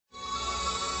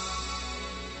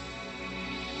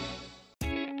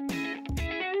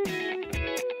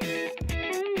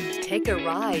Take a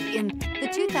ride in the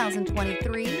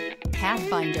 2023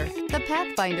 Pathfinder. The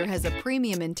Pathfinder has a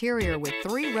premium interior with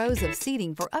 3 rows of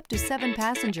seating for up to 7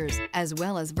 passengers, as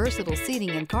well as versatile seating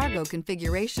and cargo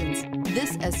configurations.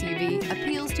 This SUV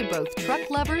appeals to both truck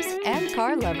lovers and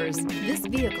car lovers. This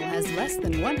vehicle has less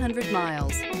than 100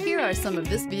 miles. Here are some of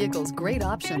this vehicle's great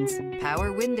options: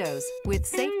 power windows with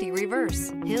safety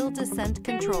reverse, hill descent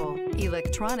control,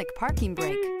 electronic parking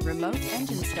brake, remote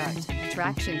engine start,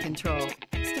 traction control,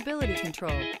 stability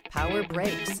control, power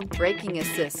brakes, braking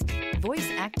assist,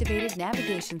 voice-activated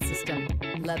navigation system,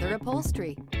 leather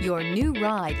upholstery. Your new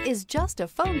ride is just a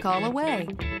phone call away.